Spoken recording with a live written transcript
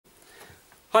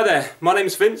Hi there, my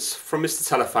name's Vince from Mr.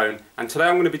 Telephone, and today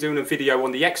I'm going to be doing a video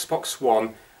on the Xbox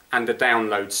One and the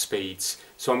download speeds.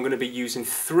 So I'm going to be using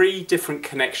 3 different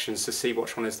connections to see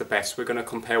which one is the best. We're going to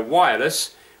compare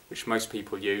wireless, which most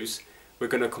people use. We're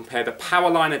going to compare the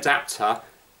Powerline adapter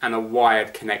and a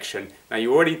wired connection. Now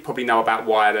you already probably know about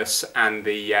wireless and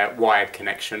the wired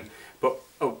connection, but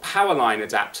a Powerline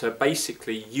adapter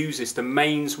basically uses the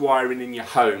mains wiring in your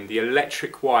home, the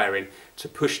electric wiring, to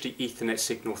push the Ethernet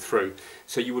signal through.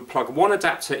 So you would plug one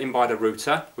adapter in by the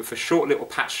router with a short little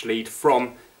patch lead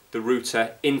from the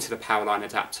router into the Powerline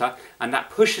adapter, and that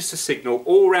pushes the signal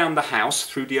all around the house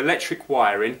through the electric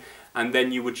wiring, and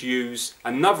then you would use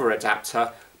another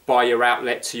adapter by your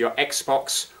outlet to your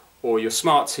Xbox or your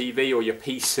smart TV or your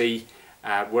PC,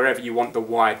 wherever you want the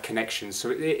wired connection. So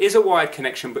it is a wired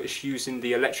connection, but it's using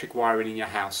the electric wiring in your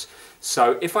house.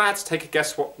 So if I had to take a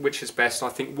guess which is best, I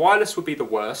think wireless would be the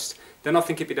worst, then I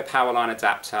think it'd be the Powerline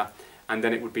adapter, and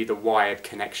then it would be the wired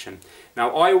connection.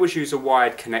 Now I always use a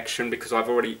wired connection because I've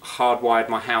already hardwired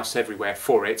my house everywhere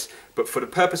for it, but for the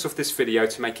purpose of this video,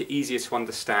 to make it easier to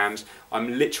understand,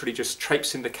 I'm literally just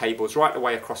traipsing the cables right the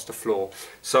way across the floor.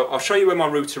 So I'll show you where my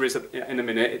router is in a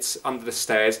minute. It's under the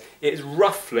stairs. It is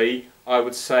roughly, I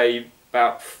would say,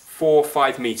 about 4 or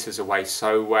 5 meters away,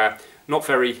 so not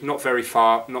very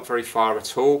far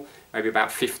at all, maybe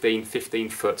about 15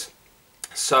 foot.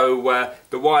 So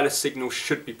the wireless signal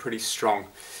should be pretty strong.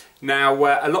 Now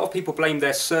a lot of people blame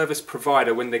their service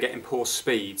provider when they're getting poor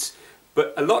speeds,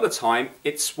 but a lot of the time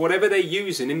it's whatever they're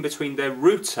using in between their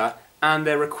router and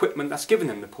their equipment that's giving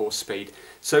them the poor speed.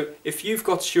 So if you've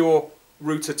got your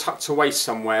router tucked away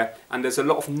somewhere and there's a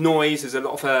lot of noise, there's a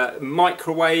lot of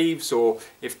microwaves, or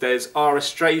if there's RS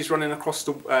strays running across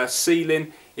the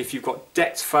ceiling, if you've got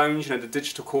DECT phones, you know, the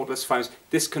digital cordless phones,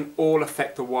 this can all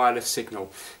affect the wireless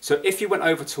signal. So if you went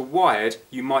over to wired,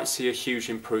 you might see a huge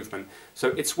improvement. So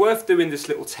it's worth doing this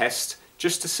little test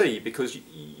just to see, because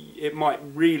it might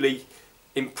really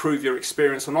improve your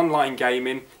experience on online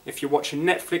gaming. If you're watching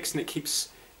Netflix and it keeps,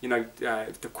 you know,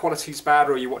 if the quality's bad,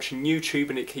 or you're watching YouTube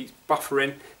and it keeps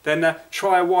buffering, then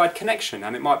try a wired connection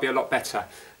and it might be a lot better.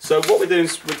 So what we're doing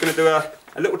is we're going to do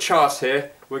a little chart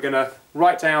here. We're going to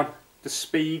write down the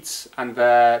speeds and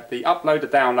the upload, the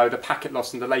download, the packet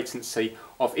loss and the latency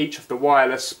of each of the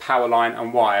wireless, Powerline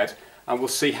and wired, and we'll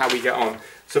see how we get on.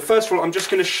 So first of all, I'm just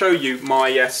going to show you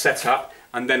my setup,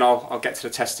 and then I'll get to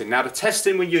the testing. Now the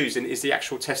testing we're using is the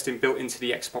actual testing built into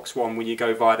the Xbox One when you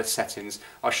go via the settings.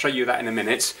 I'll show you that in a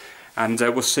minute, and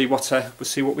we'll see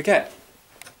what we get.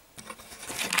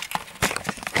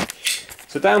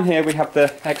 So down here we have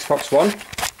the Xbox One.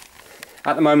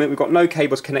 At the moment we've got no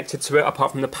cables connected to it apart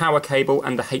from the power cable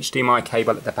and the HDMI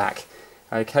cable at the back.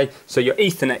 Okay, so your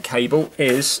Ethernet cable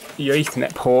is, your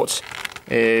Ethernet port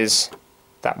is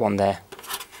that one there.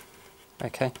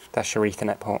 Okay, that's your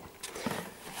Ethernet port.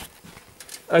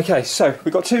 Okay, so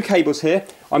we've got 2 cables here.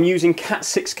 I'm using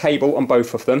Cat6 cable on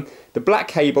both of them. The black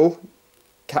cable,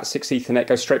 Cat6 Ethernet,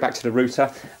 goes straight back to the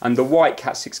router, and the white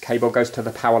Cat6 cable goes to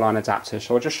the Powerline adapter.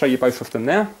 So I'll just show you both of them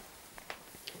now.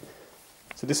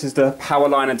 So this is the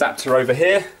Powerline adapter over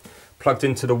here, plugged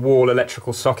into the wall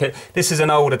electrical socket. This is an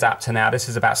old adapter now. This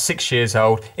is about 6 years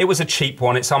old. It was a cheap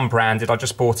one. It's unbranded. I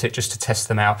just bought it just to test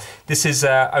them out. This is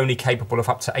only capable of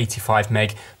up to 85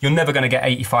 meg. You're never going to get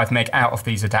 85 meg out of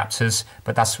these adapters,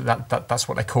 but that's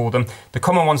what they call them. The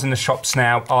common ones in the shops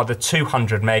now are the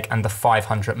 200 meg and the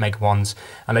 500 meg ones,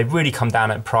 and they've really come down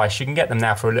in price. You can get them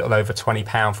now for a little over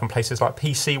 £20 from places like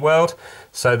PC World,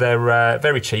 so they're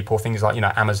very cheap, or things like, you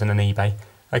know, Amazon and eBay.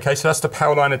 Okay, so that's the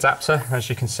Powerline adapter. As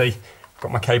you can see, I've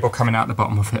got my cable coming out the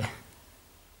bottom of it.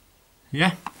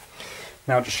 Yeah.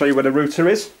 Now I'll just show you where the router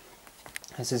is.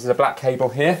 This is the black cable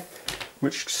here,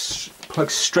 which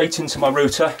plugs straight into my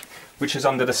router, which is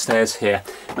under the stairs here.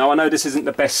 Now I know this isn't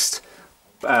the best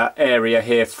area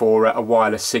here for a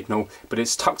wireless signal, but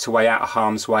it's tucked away out of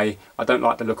harm's way. I don't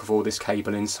like the look of all this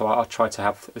cabling, so I'll try to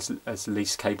have as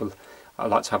least cable. I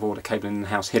like to have all the cabling in the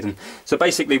house hidden. So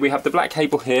basically we have the black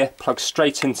cable here, plugged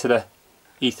straight into the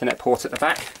Ethernet port at the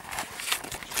back.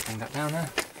 Just bring that down there.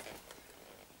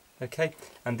 Okay,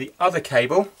 and the other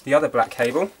cable, the other black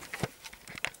cable,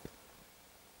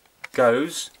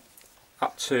 goes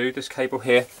up to this cable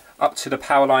here, up to the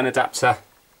Powerline adapter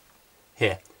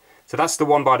here. So that's the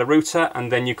one by the router,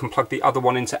 and then you can plug the other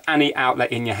one into any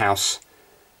outlet in your house,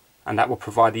 and that will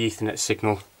provide the Ethernet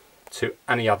signal to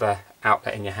any other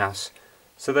outlet in your house.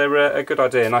 So they're a good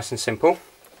idea, nice and simple.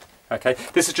 Okay,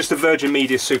 this is just a Virgin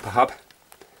Media Super Hub.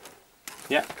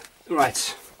 Yeah,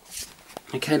 right.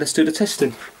 Okay, let's do the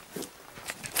testing.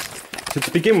 So to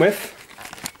begin with,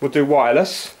 we'll do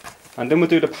wireless, and then we'll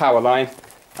do the Powerline,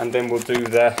 and then we'll do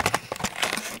the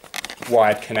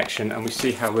wired connection, and we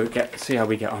see how we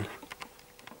get on.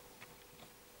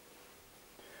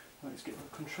 Let's get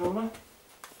the controller.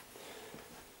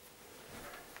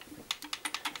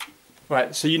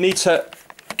 Right, so you need to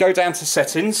go down to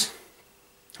settings,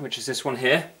 which is this one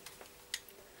here,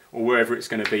 or wherever it's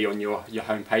going to be on your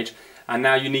home page, and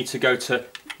now you need to go to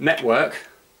network.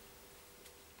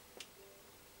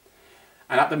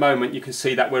 And at the moment you can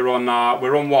see that we're on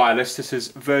wireless. This is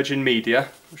Virgin Media.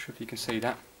 Not sure if you can see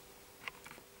that.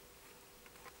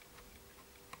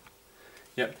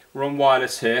 Yep, we're on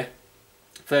wireless here,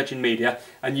 Virgin Media,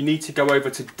 and you need to go over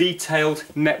to detailed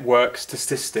network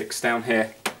statistics down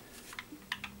here.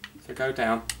 So go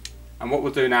down, and what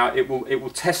we'll do now, it will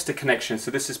test the connection. So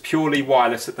this is purely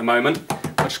wireless at the moment.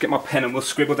 I'll just get my pen and we'll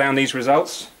scribble down these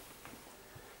results.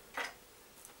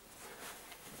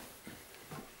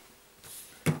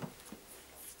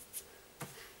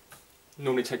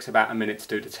 Normally takes about a minute to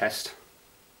do the test.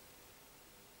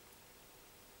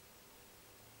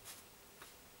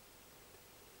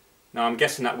 Now I'm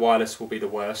guessing that wireless will be the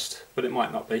worst, but it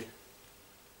might not be.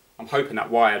 I'm hoping that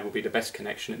wired will be the best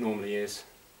connection. It normally is.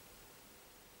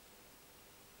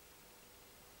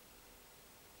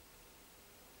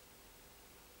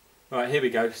 Right, here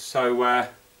we go. So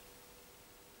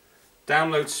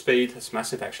download speed, that's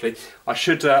massive actually. I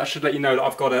should let you know that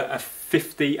I've got a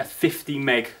 50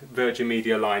 meg Virgin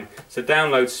Media line. So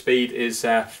download speed is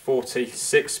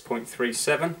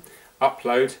 46.37,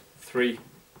 upload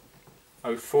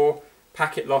 304,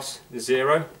 packet loss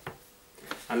 0,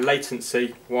 and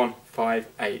latency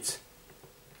 158.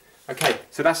 Okay,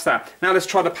 so that's that. Now let's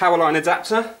try the Powerline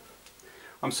adapter.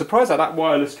 I'm surprised that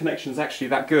wireless connection is actually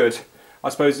that good. I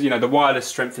suppose, you know, the wireless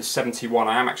strength is 71.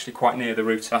 I am actually quite near the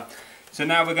router. So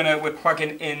now we're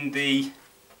plugging in the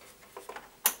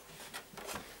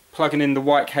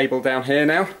white cable down here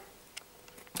now.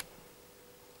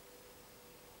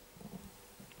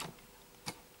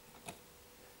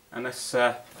 And let's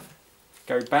go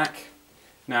back.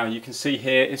 Now you can see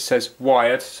here it says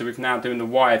wired, so we've now doing the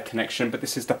wired connection, but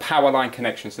this is the Powerline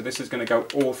connection. So this is going to go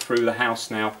all through the house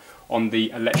now on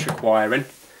the electric wiring.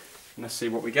 And let's see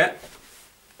what we get.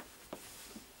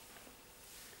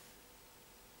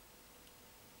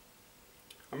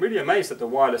 I'm really amazed that the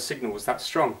wireless signal was that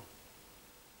strong.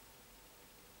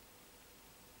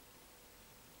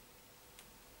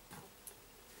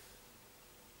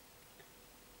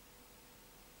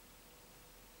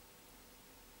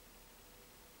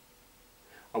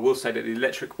 I will say that the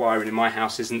electric wiring in my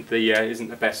house isn't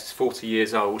the best. It's 40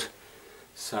 years old,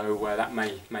 so that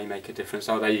may make a difference.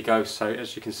 Oh, there you go. So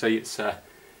as you can see, it's a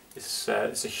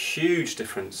huge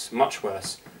difference, much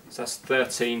worse. So that's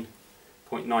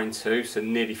 13.92, so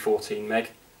nearly 14 meg.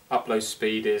 Upload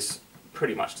speed is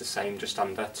pretty much the same, just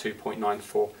under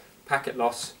 2.94. Packet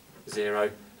loss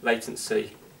 0.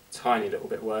 Latency tiny little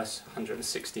bit worse,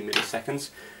 160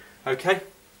 milliseconds. Okay,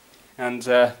 and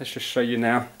let's just show you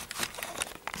now.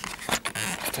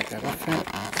 Take that off now.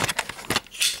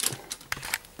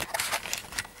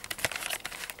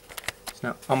 So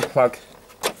now unplug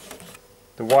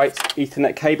the white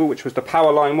Ethernet cable, which was the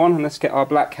Powerline one, and let's get our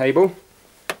black cable.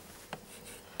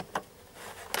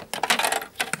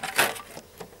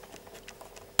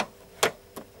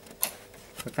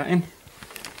 Put that in,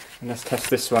 and let's test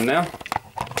this one now.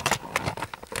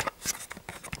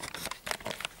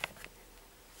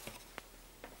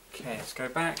 Okay, let's go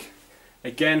back.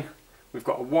 Again, we've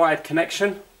got a wired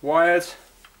connection, wired.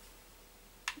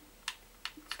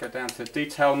 Let's go down to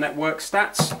detail network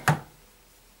stats.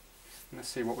 Let's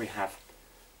see what we have.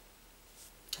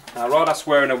 Now, while that's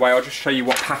wearing away, I'll just show you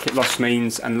what packet loss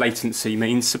means and latency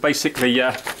means. So basically,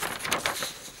 you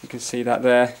can see that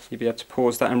there. You'll be able to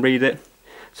pause that and read it.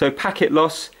 So packet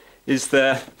loss is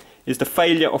the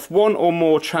failure of one or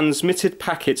more transmitted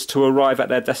packets to arrive at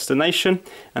their destination,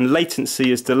 and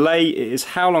latency is delay. It is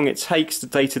how long it takes the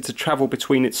data to travel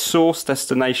between its source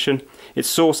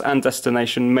and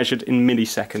destination, measured in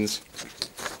milliseconds.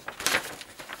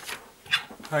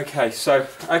 Okay, so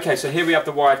here we have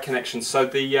the wired connection. So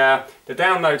the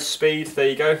download speed, there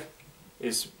you go,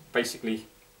 is basically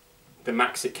the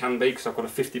max it can be, because I've got a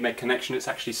 50 meg connection. It's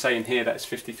actually saying here that it's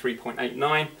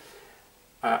 53.89.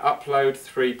 Upload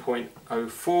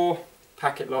 3.04,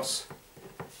 packet loss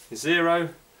 0,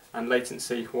 and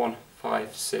latency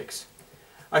 156.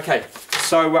 Okay,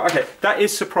 so that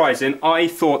is surprising. I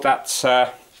thought that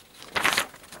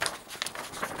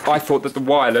the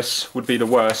wireless would be the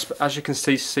worst, but as you can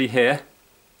see here,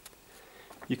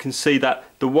 you can see that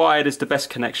the wired is the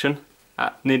best connection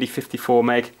at nearly 54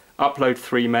 meg, upload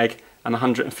 3 meg, and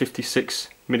 156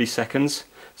 milliseconds.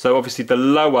 So obviously the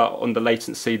lower on the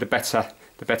latency, the better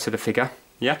the figure.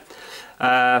 Yeah.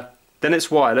 Then it's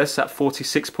wireless at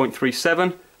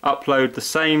 46.37. Upload the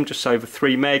same, just over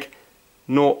 3 meg.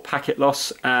 0 packet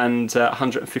loss and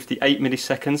 158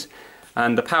 milliseconds.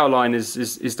 And the power line is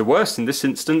the worst in this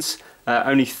instance.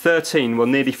 Only 13, well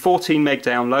nearly 14 meg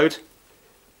download,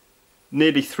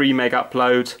 nearly 3 meg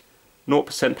upload,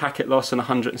 0% packet loss and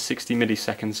 160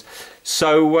 milliseconds.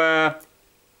 So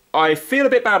I feel a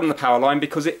bit bad on the power line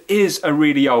because it is a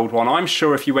really old one. I'm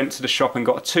sure if you went to the shop and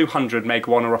got a 200 meg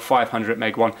one or a 500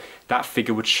 meg one, that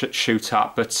figure would shoot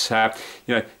up. But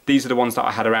you know, these are the ones that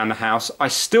I had around the house. I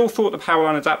still thought the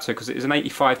Powerline adapter, because it is an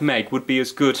 85 meg, would be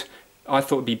as good. I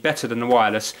thought it would be better than the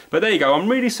wireless. But there you go, I'm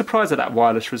really surprised at that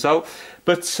wireless result.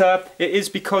 But it is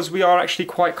because we are actually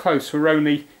quite close. We're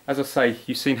only, as I say,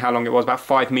 you've seen how long it was, about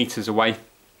 5 meters away.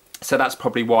 So that's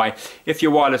probably why. If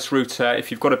your wireless router, if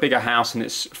you've got a bigger house and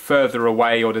it's further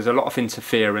away or there's a lot of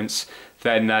interference,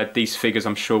 then these figures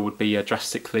I'm sure would be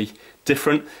drastically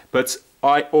different. But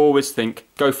I always think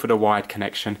go for the wired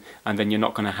connection and then you're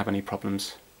not going to have any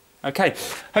problems. Okay,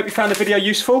 hope you found the video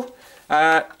useful.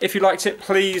 If you liked it,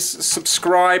 please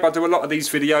subscribe. I do a lot of these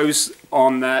videos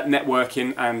on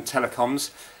networking and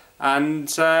telecoms.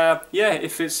 And yeah,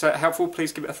 if it's helpful,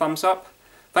 please give it a thumbs up.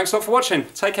 Thanks a lot for watching.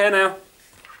 Take care now.